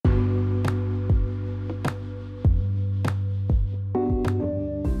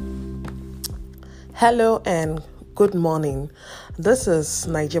Hello and good morning. This is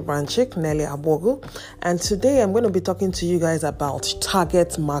Niger Branchik, Nelly Abogu, and today I'm going to be talking to you guys about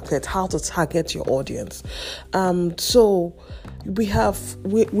target market, how to target your audience. So we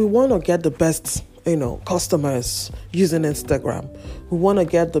want to get the best, customers using Instagram. We want to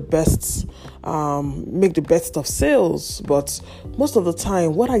get the best, make the best of sales. But most of the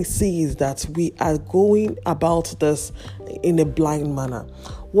time, what I see is that we are going about this in a blind manner.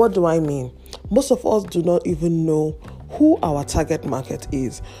 What do I mean? Most of us do not even know who our target market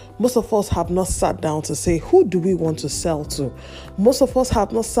is. Most of us have not sat down to say, who do we want to sell to? Most of us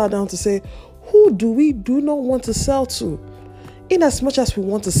have not sat down to say, who do we do not want to sell to? In as much as we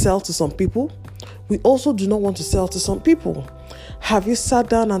want to sell to some people, we also do not want to sell to some people. Have you sat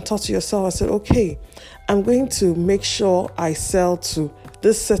down and thought to yourself and said, okay, I'm going to make sure I sell to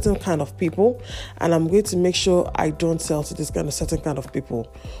this certain kind of people, and I'm going to make sure I don't sell to this certain kind of people?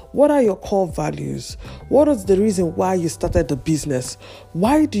 What are your core values? What is the reason why you started the business?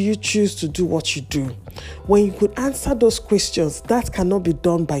 Why do you choose to do what you do? When you could answer those questions, that cannot be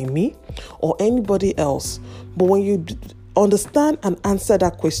done by me or anybody else. But when you understand and answer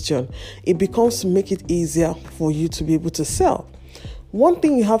that question, it becomes to make it easier for you to be able to sell. One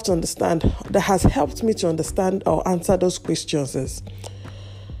thing you have to understand that has helped me to understand or answer those questions is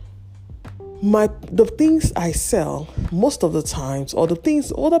the things I sell most of the times, or the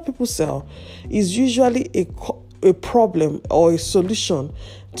things other people sell, is usually a problem or a solution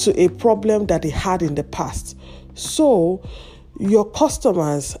to a problem that they had in the past. So your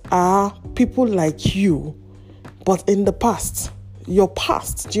customers are people like you, but in the past. Your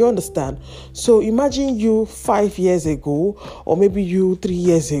past, do you understand? So imagine you 5 years ago, or maybe you 3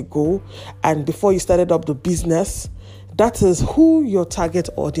 years ago, and before you started up the business. That is who your target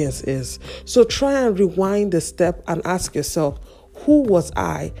audience is. So try and rewind the step and ask yourself, who was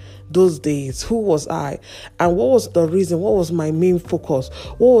I those days? Who was I? And what was the reason? What was my main focus?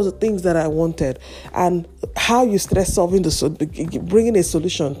 What was the things that I wanted? And how you started solving bringing a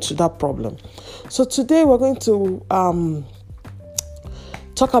solution to that problem. So today we're going to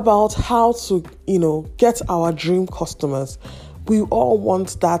talk about how to, get our dream customers. We all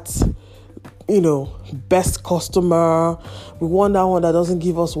want that, best customer. We want that one that doesn't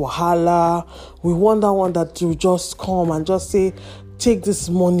give us wahala. We want that one that will just come and just say, take this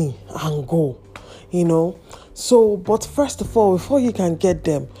money and go, So, but first of all, before you can get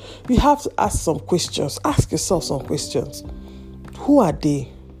them, you have to ask some questions. Ask yourself some questions. Who are they?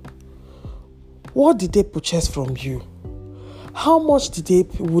 What did they purchase from you? How much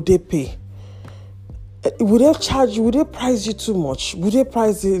would they pay? Would they charge you? Would they price you too much? Would they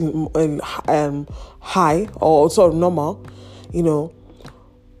price it high or normal?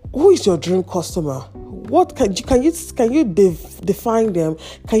 Who is your dream customer? What can you define them?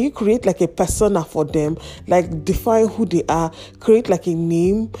 Can you create like a persona for them? Like define who they are. Create like a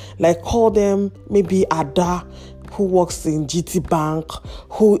name. Like call them maybe Ada, who works in GT Bank,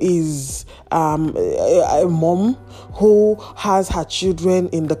 who is a mom, who has her children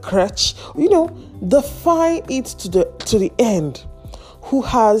in the crèche. Define it to the end. Who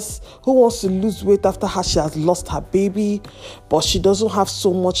wants to lose weight after she has lost her baby, but she doesn't have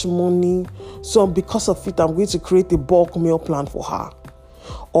so much money. So because of it, I'm going to create a bulk meal plan for her.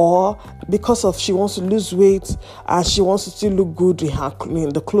 Or because of she wants to lose weight and she wants to still look good in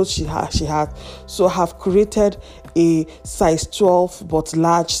the clothes she has. So I have created a size 12 but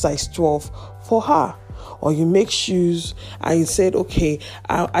large size 12 for her. Or you make shoes and you said, okay,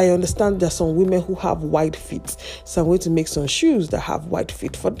 I understand there's some women who have wide feet, so I'm going to make some shoes that have wide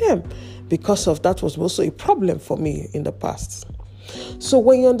feet for them, because of that was also a problem for me in the past. So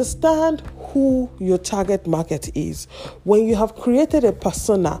when you understand who your target market is, when you have created a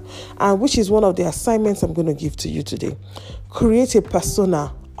persona, and which is one of the assignments I'm going to give to you today, create a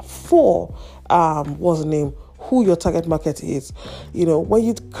persona for who your target market is. When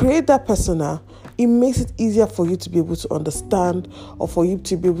you create that persona, it makes it easier for you to be able to understand, or for you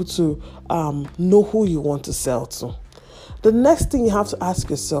to be able to know who you want to sell to. The next thing you have to ask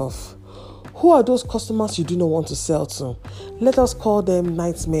yourself, who are those customers you do not want to sell to? Let us call them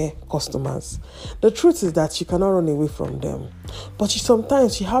nightmare customers. The truth is that you cannot run away from them. But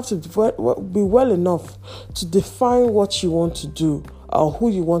sometimes you have to be well enough to define what you want to do or who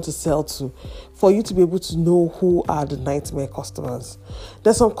you want to sell to, for you to be able to know who are the nightmare customers.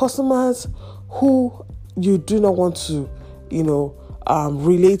 There's some customers who you do not want to,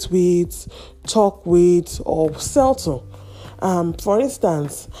 relate with, talk with, or sell to. For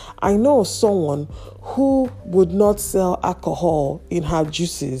instance, I know someone who would not sell alcohol in her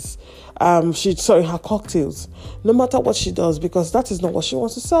juices. Her cocktails, no matter what she does, because that is not what she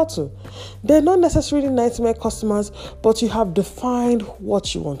wants to sell to. They're not necessarily nightmare customers, but you have defined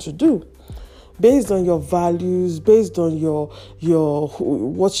what you want to do based on your values, based on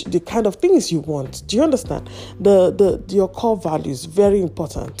the kind of things you want. Do you understand? Your core values, very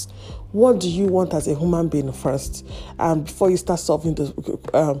important. What do you want as a human being first, before you start solving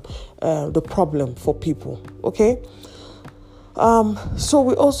the problem for people? Okay. So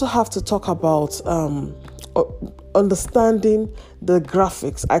we also have to talk about understanding the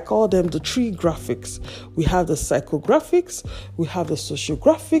graphics. I call them the 3 graphics. We have the psychographics, we have the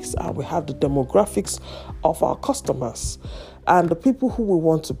sociographics, and we have the demographics of our customers and the people who we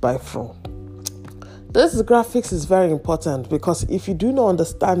want to buy from. This graphics is very important because if you do not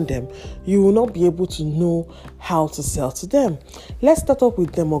understand them, you will not be able to know how to sell to them. Let's start off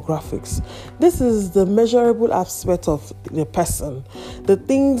with demographics. This is the measurable aspect of the person, the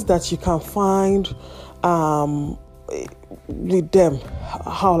things that you can find with them.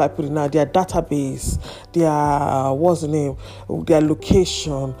 How will I put it now? Their database, their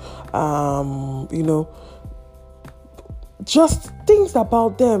location, just things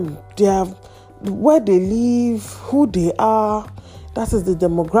about them. Where they live, who they are. That is the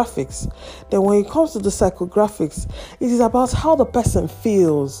demographics. Then when it comes to the psychographics, it is about how the person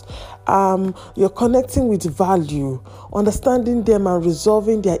feels. You're connecting with value, understanding them and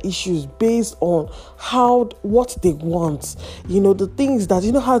resolving their issues based on what they want. The things that,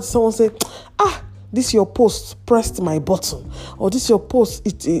 how someone say, this your post pressed my button, or this your post,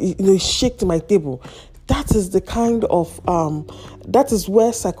 it shaked my table. That is the kind of, that is where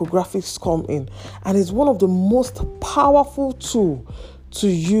psychographics come in. And it's one of the most powerful tools to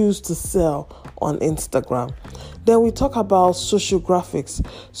use to sell on Instagram. Then we talk about sociographics.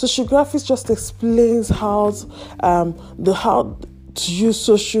 Sociographics just explains how to use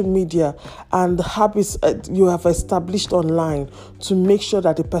social media and the habits you have established online to make sure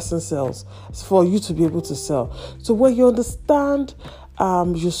that the person sells, for you to be able to sell. So when you understand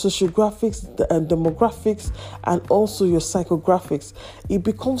your sociographics and demographics and also your psychographics, it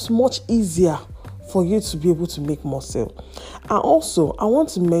becomes much easier for you to be able to make more sale. And also, I want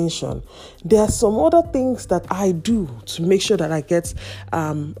to mention there are some other things that I do to make sure that I get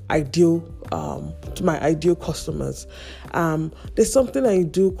to my ideal customers. There's something I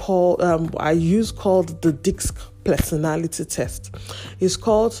do called the DISC personality test. It's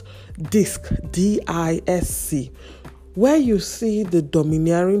called DISC, DISC, where you see the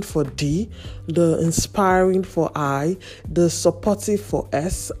domineering for D, the inspiring for I, the supportive for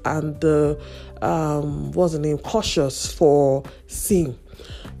S, and the cautious for C.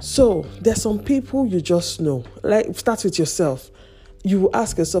 So there's some people you just know. Like, start with yourself. You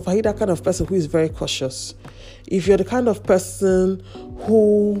ask yourself, are you that kind of person who is very cautious? If you're the kind of person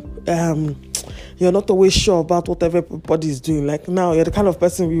who you're not always sure about what everybody is doing, like now you're the kind of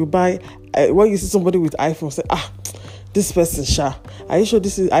person you buy when you see somebody with iPhone, say, this person, are you sure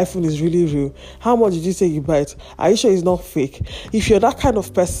this iPhone is really real? How much did you say you buy it? Are you sure it's not fake? If you're that kind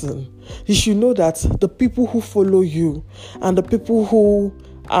of person, you should know that the people who follow you and the people who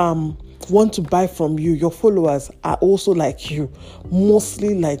want to buy from you, your followers, are also like you,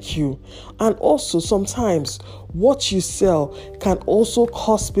 mostly like you. And also sometimes what you sell can also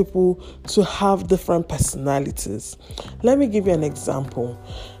cause people to have different personalities. Let me give you an example.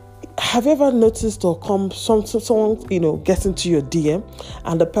 Have you ever noticed or someone gets into your DM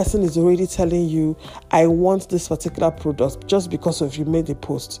and the person is already telling you, I want this particular product just because of you made a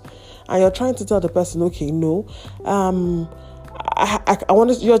post, and you're trying to tell the person, okay, no, I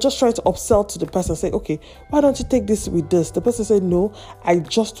want to, you're just trying to upsell to the person, say, okay, why don't you take this with this? The person said, no, I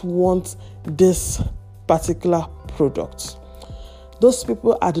just want this particular product. Those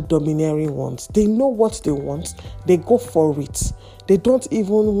people are the domineering ones. They know what they want. They go for it. They don't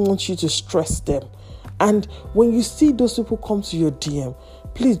even want you to stress them. And when you see those people come to your DM,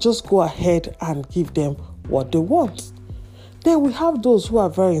 please just go ahead and give them what they want. Then we have those who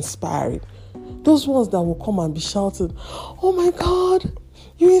are very inspiring. Those ones that will come and be shouting, oh my God,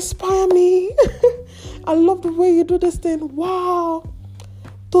 you inspire me. I love the way you do this thing. Wow.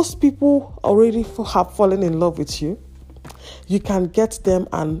 Those people already have fallen in love with you. You can get them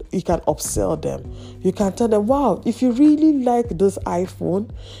and you can upsell them. You can tell them, wow, if you really like this iPhone,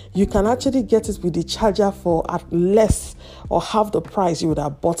 you can actually get it with the charger for at less or half the price you would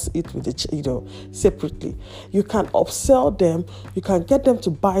have bought it with separately. You can upsell them. You can get them to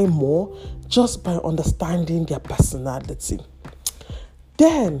buy more just by understanding their personality.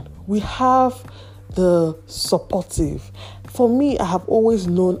 Then we have the supportive. For me, I have always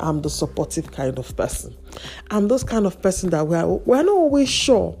known I'm the supportive kind of person. I'm those kind of person that we're not always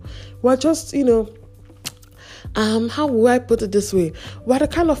sure. We're just, how will I put it this way? We're the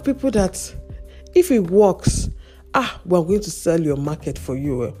kind of people that if it works, we're going to sell your market for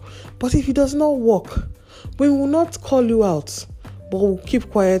you. But if it does not work, we will not call you out, but we'll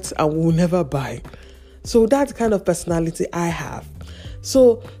keep quiet and we'll never buy. So that's the kind of personality I have.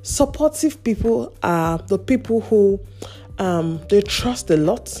 So supportive people are the people who they trust a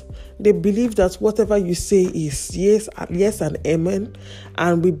lot. They believe that whatever you say is yes and amen,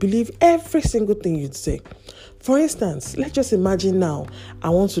 and we believe every single thing you'd say. For instance, let's just imagine now I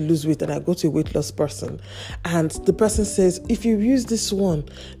want to lose weight and I go to a weight loss person, and the person says, if you use this one,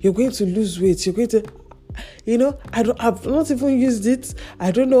 you're going to lose weight. You're going to, I've not even used it.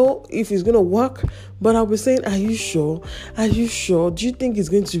 I don't know if it's going to work, but I'll be saying, are you sure? Are you sure? Do you think it's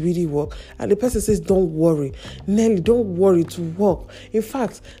going to really work? And the person says, don't worry. Nelly, don't worry, to work. In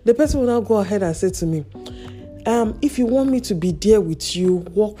fact, the person will now go ahead and say to me, if you want me to be there with you,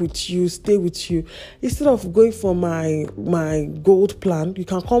 walk with you, stay with you, instead of going for my gold plan, you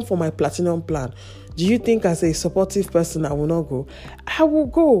can come for my platinum plan. Do you think as a supportive person I will not go? I will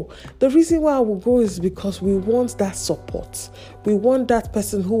go. The reason why I will go is because we want that support. We want that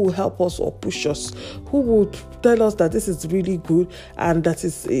person who will help us or push us, who will tell us that this is really good and that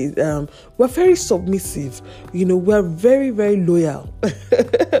is we're very submissive. We're very, very loyal.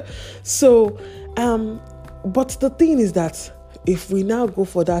 So, but the thing is that if we now go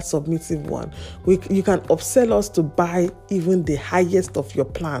for that submissive one, you can upsell us to buy even the highest of your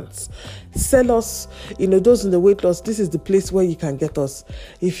plans. Sell us, those in the weight loss, this is the place where you can get us.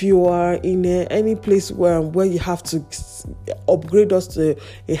 If you are in any place where you have to upgrade us to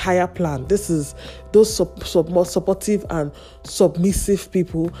a higher plan, this is those more supportive and submissive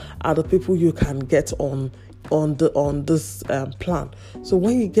people are the people you can get on this plan. So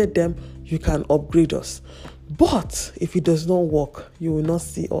when you get them, you can upgrade us. But if it does not work, you will not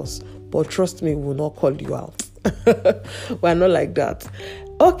see us. But trust me, we will not call you out. We're not like that.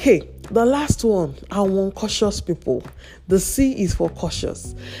 Okay, the last one, I want cautious people. The C is for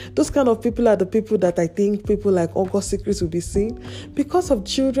cautious. Those kind of people are the people that I think people like August Secrets will be seeing. Because of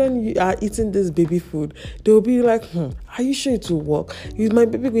children you are eating this baby food, they will be like, are you sure it will work? Is my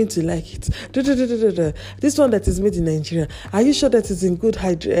baby going to like it? This one that is made in Nigeria, are you sure that it's in good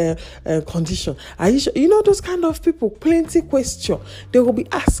condition? Are you sure? Those kind of people, plenty question. They will be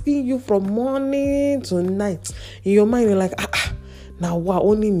asking you from morning to night. In your mind, you're like, now, what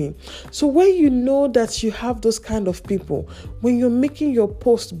only me? So when you know that you have those kind of people, when you're making your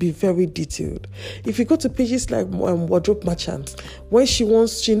post, be very detailed. If you go to pages like Wardrobe Merchant, when she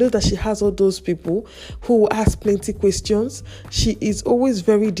knows that she has all those people who ask plenty questions, she is always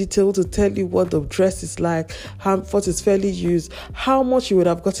very detailed to tell you what the dress is like, what is fairly used, how much you would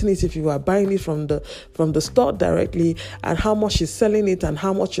have gotten it if you were buying it from the store directly, and how much she's selling it and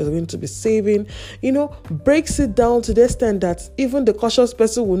how much you're going to be saving. Breaks it down to the extent that even the cautious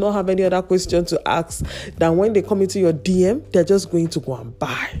person will not have any other question to ask than when they come into your DM, they're just going to go and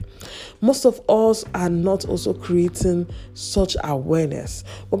buy. Most of us are not also creating such awareness.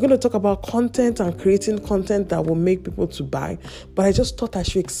 We're going to talk about content and creating content that will make people to buy. But I just thought I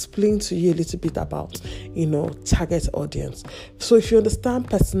should explain to you a little bit about, target audience. So if you understand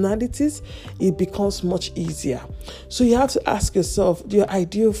personalities, it becomes much easier. So you have to ask yourself, your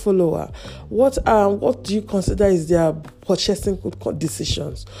ideal follower, what do you consider is their purchasing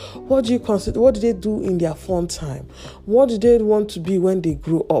decisions? What do you consider? What do they do in their fun time? What do they want to be when they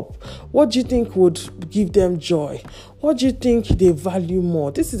grow up? What do you think would give them joy? What do you think they value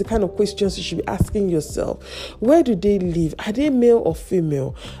more? This is the kind of questions you should be asking yourself. Where do they live? Are they male or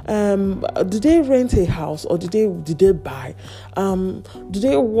female? Do they rent a house or did they buy? Do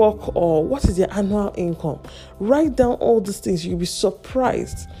they work, or what is their annual income? Write down all these things. You'll be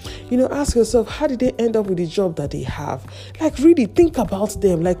surprised. Ask yourself, how did they end up with the job that they have? Like, really think about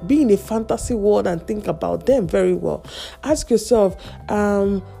them. Like, be in a fantasy world and think about them very well. Ask yourself,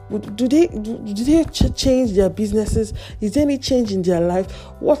 do they change their businesses? Is there any change in their life?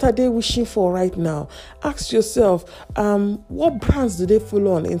 What are they wishing for right now? Ask yourself, what brands do they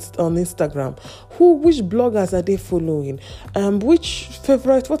follow on Instagram? Which bloggers are they following?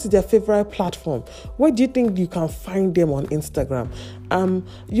 What is their favorite platform? Where do you think you can find them on Instagram?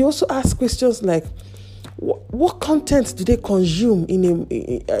 You also ask questions like, what content do they consume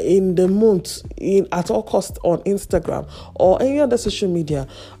in the month at all costs on Instagram or any other social media?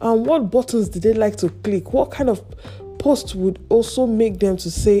 What buttons do they like to click? What kind of post would also make them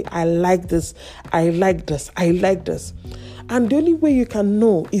to say, I like this, I like this, I like this? And the only way you can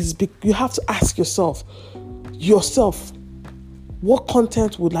know is you have to ask yourself, what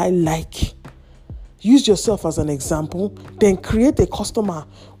content would I like? Use yourself as an example, then create a customer.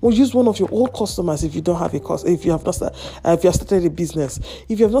 Or use one of your old customers if you don't have if you have started a business.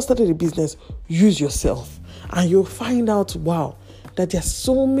 If you have not started a business, use yourself. And you'll find out, wow, that there's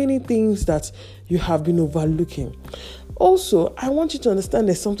so many things that you have been overlooking. Also, I want you to understand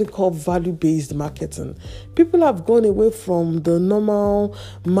there's something called value-based marketing. People have gone away from the normal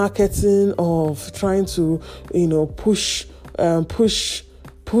marketing of trying to,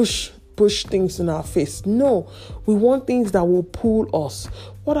 push things in our face. No, we want things that will pull us.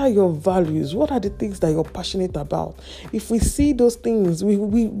 What are your values? What are the things that you're passionate about? If we see those things, we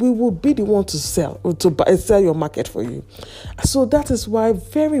will be the one to sell your market for you. So that is why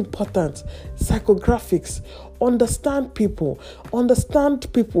very important, psychographics. Understand people,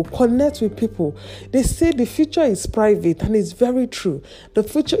 connect with people. They say the future is private, and it's very true. The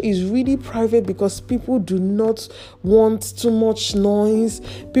future is really private because people do not want too much noise.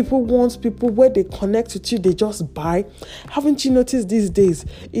 People want people where they connect with you, they just buy. Haven't you noticed these days?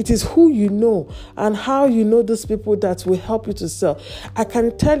 It is who you know and how you know those people that will help you to sell. I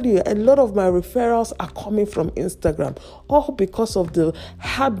can tell you a lot of my referrals are coming from Instagram, all because of the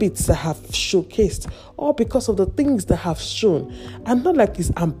habits I have showcased, all because of the things that have shown. And not like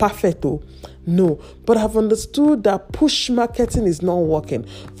I'm perfect, no, but I've understood that push marketing is not working.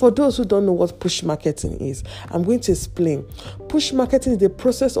 For those who don't know what push marketing is, I'm going to explain. Push marketing is the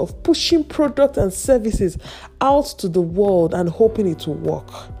process of pushing products and services out to the world and hoping it will work.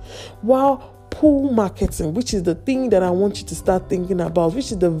 While pull marketing, which is the thing that I want you to start thinking about,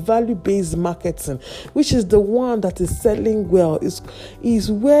 which is the value-based marketing, which is the one that is selling well,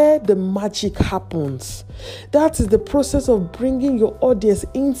 is where the magic happens. That is the process of bringing your audience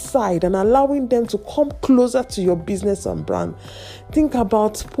inside and allowing them to come closer to your business and brand. Think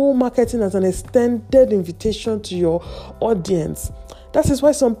about pull marketing as an extended invitation to your audience. That is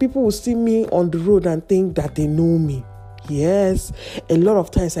why some people will see me on the road and think that they know me. Yes, a lot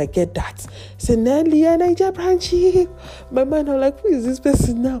of times I get that. Say, Nelly, Niger Branchie. My mind, I'm like, who is this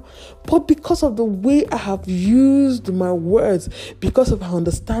person now? But because of the way I have used my words, because of I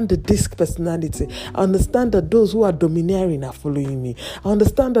understand the disc personality, I understand that those who are domineering are following me. I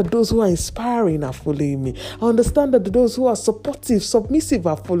understand that those who are inspiring are following me. I understand that those who are supportive, submissive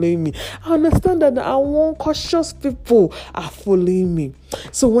are following me. I understand that our cautious people are following me.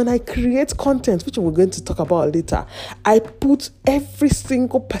 So when I create content, which we're going to talk about later, I put every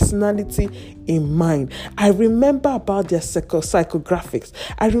single personality in mind. I remember about their psychographics.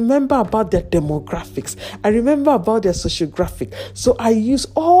 I remember about their demographics. I remember about their sociographic. So I use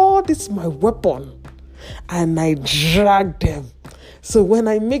all this, my weapon, and I drag them. So when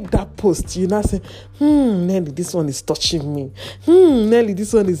I make that post, you now say, Nelly, this one is touching me. Nelly,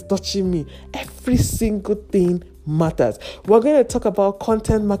 this one is touching me. Every single thing matters. We're going to talk about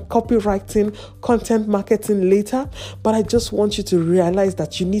copywriting, content marketing later, but I just want you to realize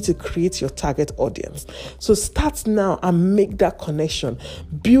that you need to create your target audience. So start now and make that connection.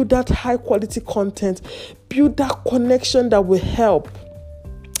 Build that high quality content. Build that connection that will help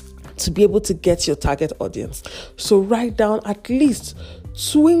to be able to get your target audience. So write down at least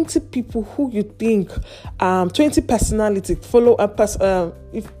 20 people who you think, 20 personality, follow a person,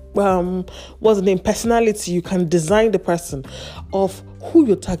 what's the name, personality. You can design the person of who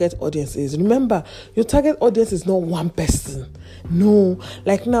your target audience is. Remember, your target audience is not one person. No,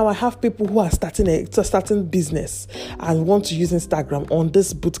 like now I have people who are starting business and want to use Instagram on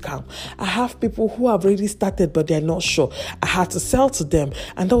this bootcamp. I have people who have already started but they're not sure. I had to sell to them,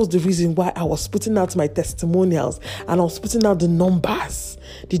 and that was the reason why I was putting out my testimonials and I was putting out the numbers.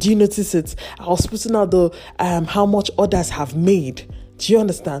 Did you notice it? I was putting out the how much others have made. Do you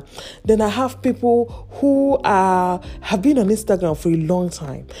understand? Then I have people who have been on Instagram for a long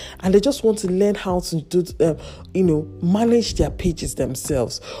time and they just want to learn how to do, manage their pages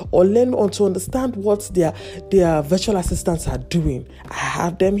themselves, or learn or to understand what their virtual assistants are doing. I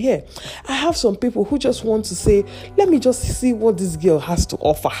have them here. I have some people who just want to say, let me just see what this girl has to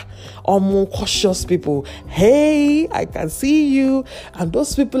offer. Or more cautious people, hey, I can see you. And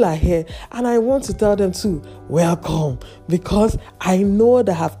those people are here. And I want to tell them too, welcome, because I know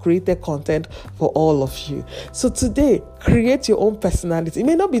that I have created content for all of you. So today, create your own personality. It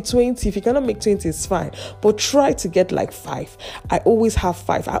may not be 20. If you cannot make 20, it's fine. But try to get like 5. I always have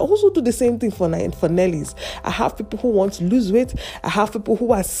 5. I also do the same thing for Nellies. I have people who want to lose weight. I have people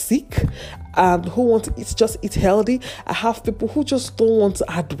who are sick and who want to eat healthy. I have people who just don't want to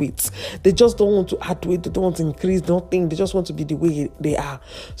add weight. They just don't want to add weight. They don't want to increase nothing. They just want to be the way they are.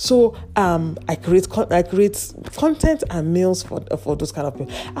 So I create content and meals for those kind of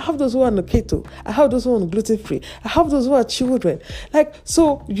people. I have those who are on keto. I have those who are on gluten free. I have those who are children.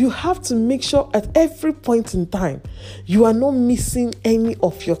 So you have to make sure at every point in time you are not missing any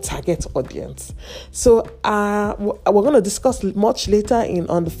of your target audience. So we're going to discuss much later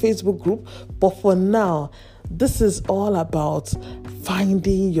on the Facebook group. But for now, this is all about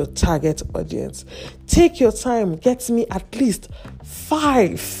finding your target audience. Take your time. Get me at least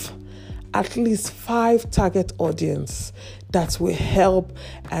 5 target audience that will help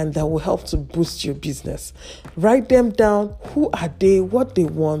and that will help to boost your business. Write them down. Who are they? What they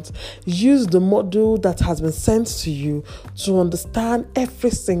want. Use the module that has been sent to you to understand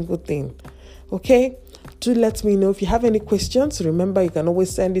every single thing. Okay? Do let me know if you have any questions. Remember, you can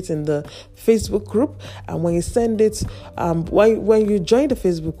always send it in the Facebook group. And when you send it, when you join the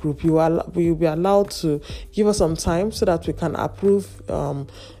Facebook group, you'll be allowed to give us some time so that we can approve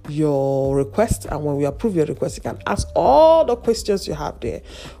your request. And when we approve your request, you can ask all the questions you have there.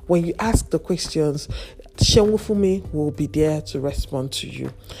 When you ask the questions, Shenwufumi will be there to respond to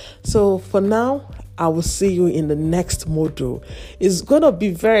you. So for now, I will see you in the next module. It's going to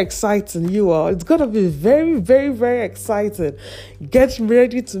be very exciting, you all. It's going to be very, very, very exciting. Get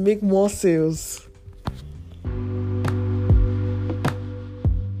ready to make more sales.